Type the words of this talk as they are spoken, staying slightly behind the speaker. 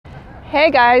Hey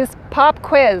guys, pop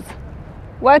quiz.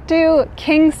 What do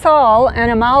King Saul and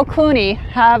Amal Clooney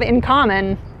have in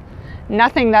common?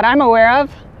 Nothing that I'm aware of,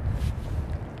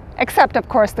 except of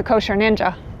course the Kosher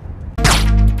Ninja.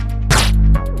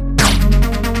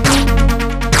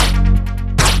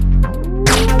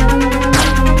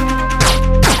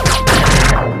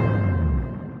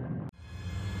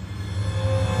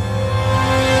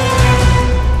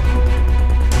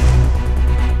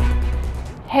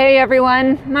 Hey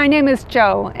everyone, my name is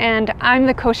Jo and I'm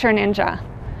the Kosher Ninja.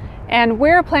 And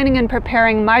we're planning and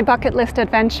preparing my bucket list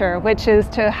adventure, which is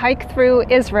to hike through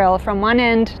Israel from one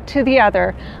end to the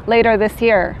other later this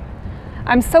year.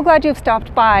 I'm so glad you've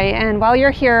stopped by, and while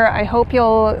you're here, I hope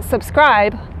you'll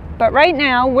subscribe. But right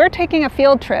now, we're taking a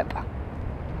field trip.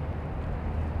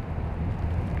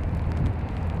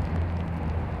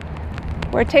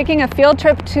 We're taking a field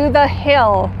trip to the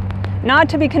hill, not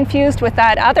to be confused with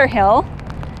that other hill.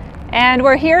 And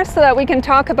we're here so that we can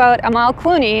talk about Amal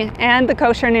Clooney and the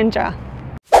Kosher Ninja.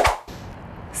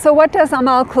 So what does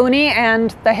Amal Clooney,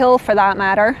 and the hill for that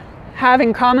matter, have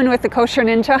in common with the Kosher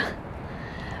Ninja?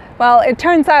 Well, it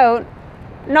turns out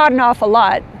not an awful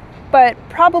lot, but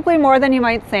probably more than you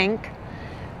might think.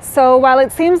 So while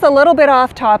it seems a little bit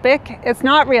off topic, it's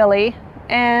not really,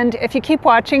 and if you keep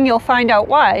watching, you'll find out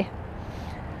why.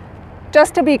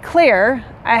 Just to be clear,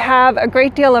 I have a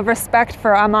great deal of respect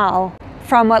for Amal,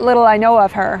 from what little I know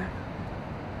of her.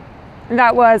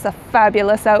 That was a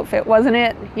fabulous outfit, wasn't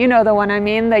it? You know the one I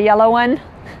mean, the yellow one.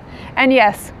 And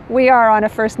yes, we are on a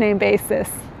first name basis.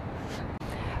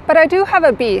 But I do have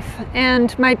a beef,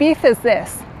 and my beef is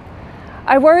this.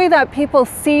 I worry that people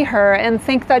see her and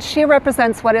think that she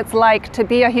represents what it's like to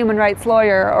be a human rights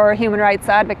lawyer or a human rights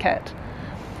advocate.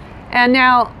 And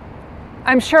now,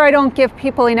 I'm sure I don't give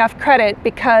people enough credit,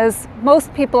 because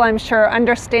most people, I'm sure,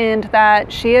 understand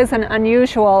that she is an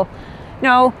unusual,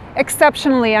 no,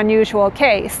 exceptionally unusual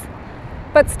case.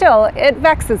 But still, it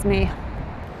vexes me.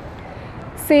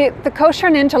 See, the Kosher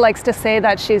Ninja likes to say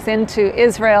that she's into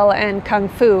Israel and Kung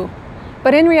Fu,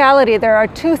 but in reality there are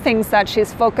two things that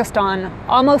she's focused on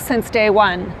almost since day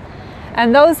one.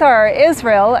 And those are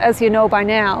Israel, as you know by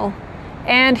now,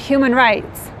 and human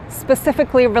rights.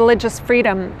 Specifically religious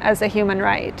freedom as a human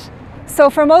right. So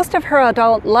for most of her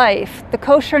adult life, the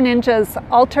Kosher Ninja's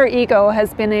alter ego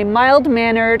has been a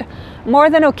mild-mannered, more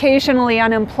than occasionally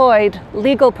unemployed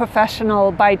legal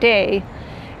professional by day,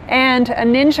 and a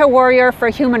ninja warrior for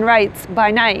human rights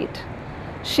by night.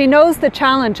 She knows the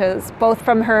challenges, both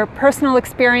from her personal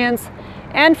experience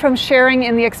and from sharing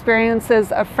in the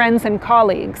experiences of friends and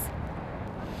colleagues.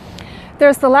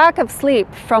 There's the lack of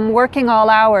sleep from working all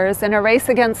hours in a race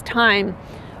against time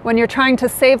when you're trying to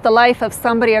save the life of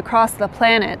somebody across the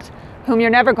planet whom you're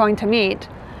never going to meet,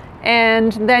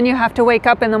 and then you have to wake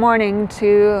up in the morning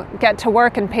to get to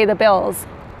work and pay the bills.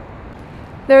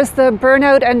 There's the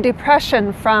burnout and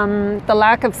depression from the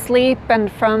lack of sleep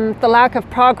and from the lack of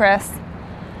progress,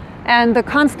 and the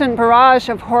constant barrage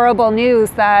of horrible news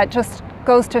that just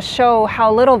goes to show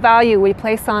how little value we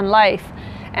place on life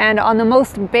and on the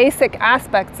most basic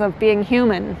aspects of being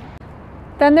human.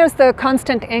 Then there's the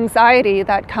constant anxiety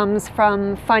that comes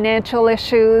from financial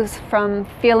issues, from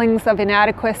feelings of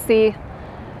inadequacy,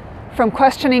 from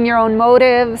questioning your own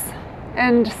motives,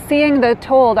 and seeing the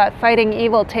toll that fighting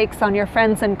evil takes on your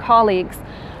friends and colleagues,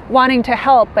 wanting to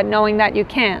help but knowing that you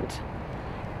can't.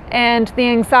 And the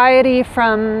anxiety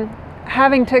from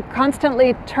having to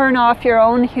constantly turn off your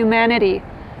own humanity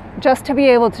just to be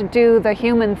able to do the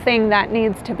human thing that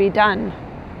needs to be done.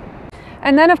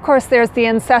 And then of course there's the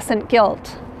incessant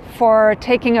guilt for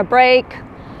taking a break,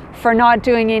 for not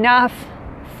doing enough,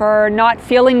 for not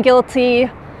feeling guilty,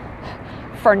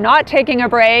 for not taking a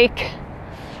break.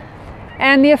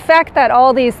 And the effect that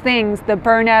all these things, the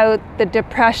burnout, the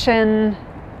depression,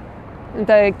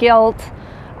 the guilt,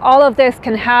 all of this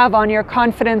can have on your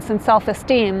confidence and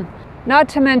self-esteem, not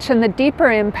to mention the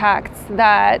deeper impacts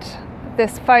that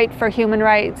this fight for human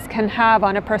rights can have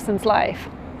on a person's life.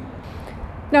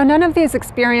 Now, none of these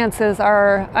experiences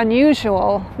are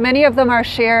unusual. Many of them are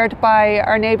shared by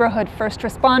our neighborhood first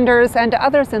responders and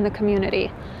others in the community.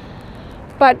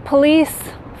 But police,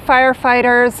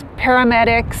 firefighters,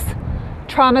 paramedics,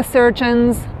 trauma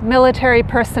surgeons, military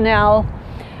personnel,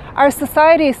 our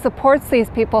society supports these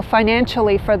people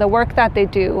financially for the work that they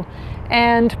do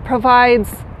and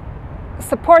provides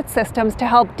support systems to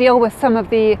help deal with some of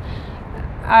the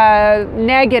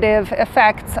negative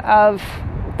effects of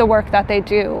the work that they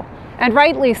do. And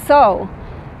rightly so.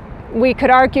 We could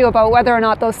argue about whether or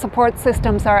not those support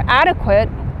systems are adequate,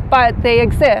 but they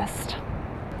exist.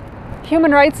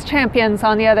 Human rights champions,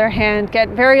 on the other hand, get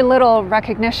very little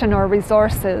recognition or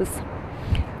resources.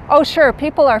 Oh sure,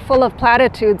 people are full of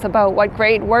platitudes about what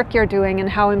great work you're doing and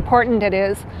how important it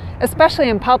is, especially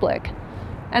in public.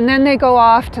 And then they go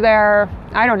off to their,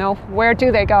 I don't know, where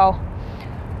do they go?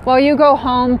 Well, you go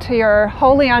home to your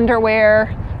holy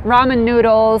underwear, ramen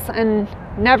noodles, and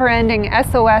never-ending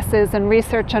SOSs and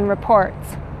research and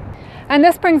reports. And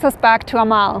this brings us back to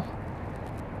Amal.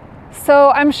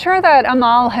 So I'm sure that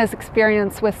Amal has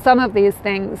experience with some of these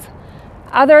things.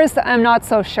 Others, I'm not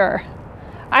so sure.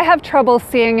 I have trouble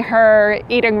seeing her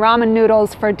eating ramen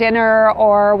noodles for dinner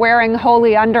or wearing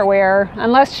holy underwear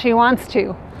unless she wants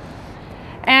to.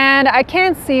 And I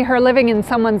can't see her living in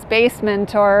someone's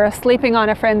basement or sleeping on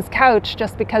a friend's couch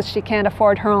just because she can't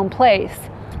afford her own place.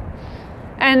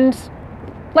 And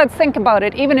let's think about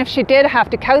it. Even if she did have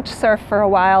to couch surf for a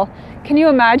while, can you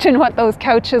imagine what those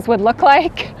couches would look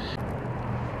like?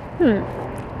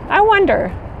 I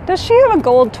wonder, does she have a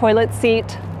gold toilet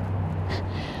seat?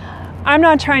 I'm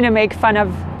not trying to make fun of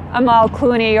Amal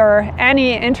Clooney or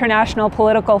any international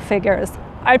political figures,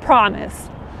 I promise.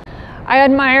 I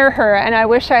admire her and I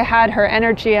wish I had her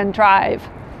energy and drive.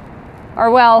 Or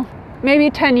well,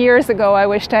 maybe 10 years ago I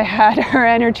wished I had her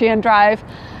energy and drive.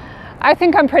 I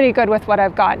think I'm pretty good with what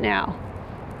I've got now.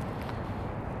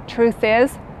 Truth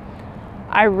is,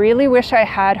 I really wish I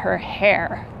had her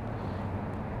hair.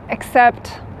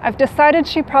 Except I've decided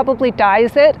she probably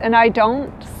dyes it and I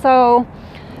don't, so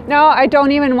no, I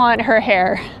don't even want her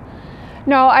hair.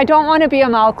 No, I don't want to be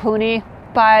Amal Clooney,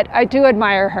 but I do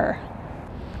admire her.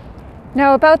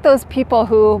 Now about those people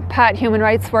who pat human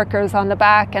rights workers on the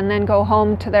back and then go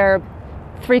home to their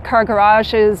 3-car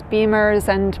garages, Beamers,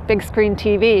 and big screen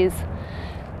TVs.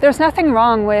 There's nothing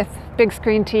wrong with big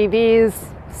screen TVs,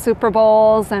 Super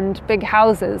Bowls, and big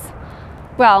houses.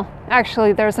 Well,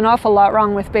 actually, there's an awful lot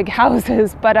wrong with big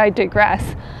houses, but I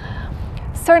digress.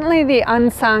 Certainly the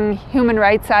unsung human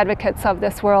rights advocates of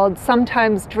this world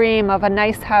sometimes dream of a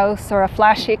nice house or a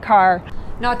flashy car,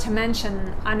 not to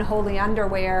mention unholy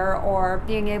underwear or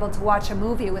being able to watch a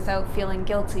movie without feeling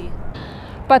guilty.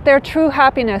 But their true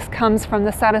happiness comes from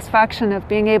the satisfaction of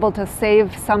being able to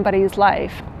save somebody's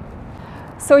life.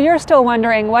 So you're still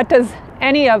wondering, what does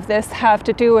any of this have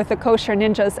to do with the Kosher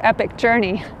Ninja's epic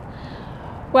journey?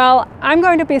 Well, I'm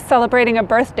going to be celebrating a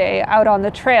birthday out on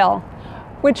the trail.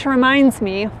 Which reminds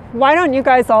me, why don't you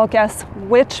guys all guess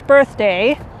which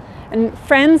birthday? And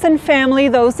friends and family,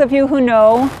 those of you who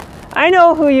know, I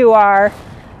know who you are,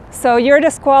 so you're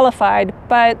disqualified.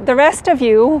 But the rest of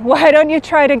you, why don't you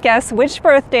try to guess which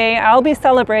birthday I'll be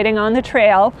celebrating on the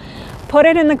trail? Put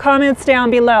it in the comments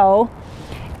down below.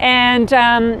 And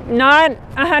not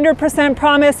 100%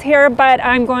 promise here, but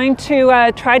I'm going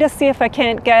to try to see if I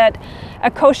can't get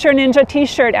a Kosher Ninja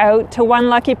t-shirt out to one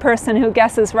lucky person who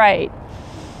guesses right.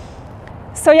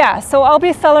 So yeah, so I'll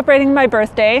be celebrating my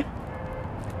birthday,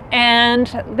 and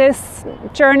this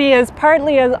journey is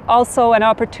partly also an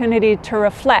opportunity to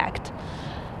reflect.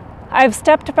 I've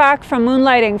stepped back from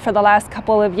moonlighting for the last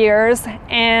couple of years,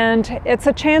 and it's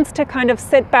a chance to kind of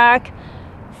sit back,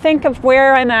 think of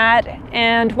where I'm at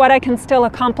and what I can still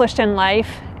accomplish in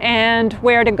life and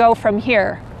where to go from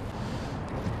here.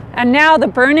 And now the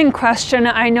burning question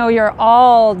I know you're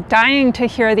all dying to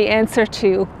hear the answer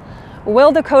to.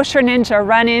 Will the Kosher Ninja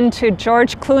run into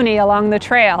George Clooney along the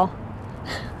trail?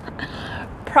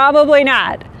 Probably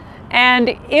not.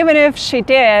 And even if she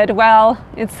did, well,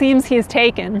 it seems he's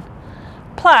taken.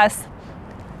 Plus,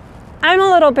 I'm a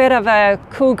little bit of a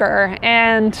cougar,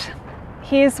 and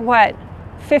he's what,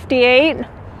 58?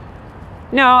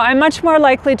 No, I'm much more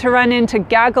likely to run into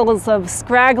gaggles of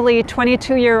scraggly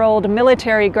 22-year-old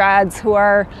military grads who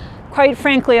are, quite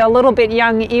frankly, a little bit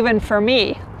young even for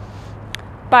me.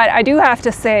 But I do have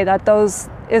to say that those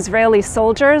Israeli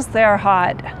soldiers, they're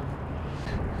hot.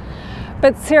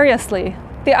 But seriously,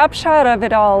 the upshot of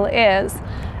it all is,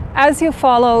 as you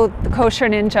follow the Kosher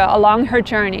Ninja along her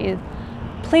journey,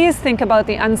 please think about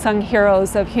the unsung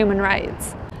heroes of human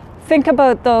rights. Think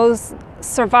about those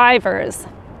survivors,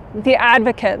 the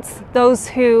advocates, those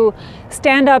who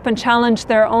stand up and challenge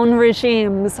their own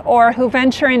regimes or who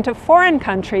venture into foreign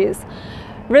countries,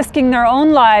 risking their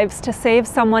own lives to save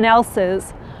someone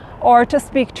else's or to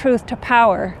speak truth to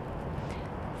power.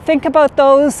 Think about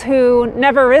those who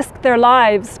never risk their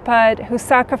lives but who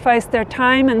sacrifice their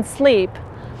time and sleep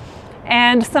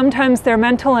and sometimes their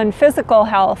mental and physical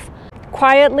health,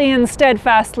 quietly and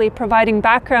steadfastly providing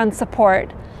background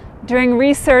support, doing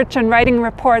research and writing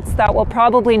reports that will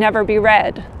probably never be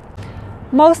read.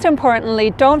 Most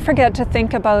importantly, don't forget to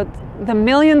think about the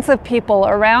millions of people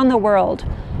around the world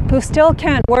who still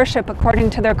can't worship according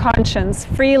to their conscience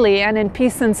freely and in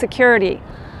peace and security,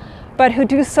 but who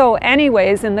do so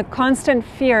anyways in the constant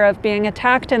fear of being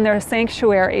attacked in their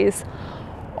sanctuaries,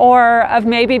 or of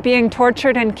maybe being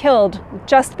tortured and killed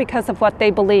just because of what they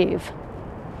believe.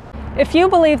 If you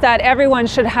believe that everyone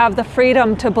should have the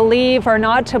freedom to believe or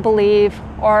not to believe,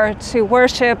 or to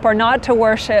worship or not to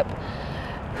worship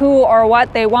who or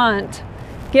what they want,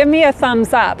 give me a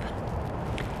thumbs up.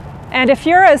 And if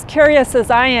you're as curious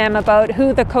as I am about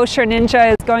who the Kosher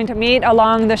Ninja is going to meet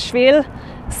along the Shvil,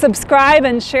 subscribe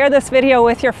and share this video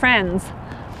with your friends.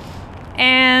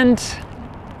 And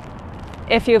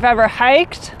if you've ever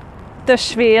hiked the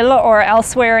Shvil or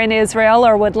elsewhere in Israel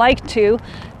or would like to,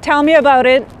 tell me about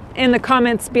it in the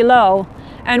comments below.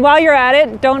 And while you're at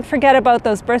it, don't forget about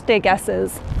those birthday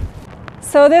guesses.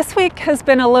 So this week has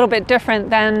been a little bit different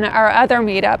than our other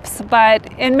meetups, but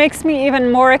it makes me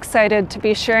even more excited to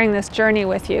be sharing this journey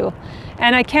with you.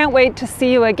 And I can't wait to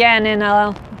see you again in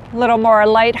a little more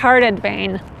lighthearted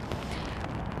vein.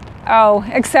 Oh,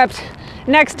 except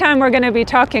next time we're going to be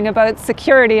talking about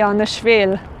security on the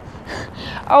Shvil.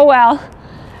 Oh well.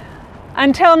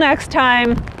 Until next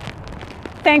time,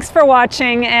 thanks for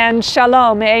watching and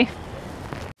shalom, eh?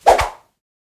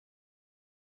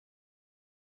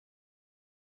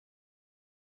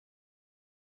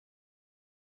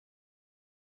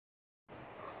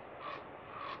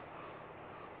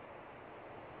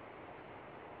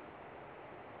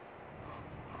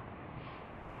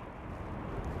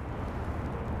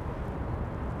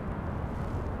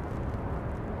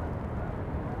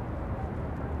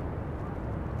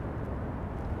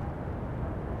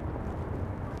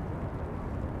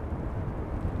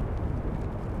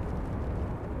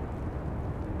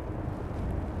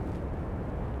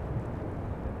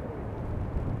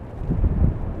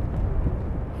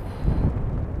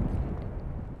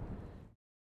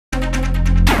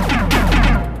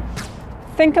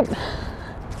 Think of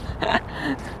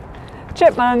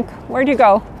Chipmunk, where'd you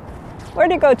go?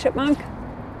 Where'd you go, Chipmunk?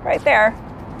 Right there.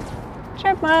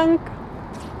 Chipmunk.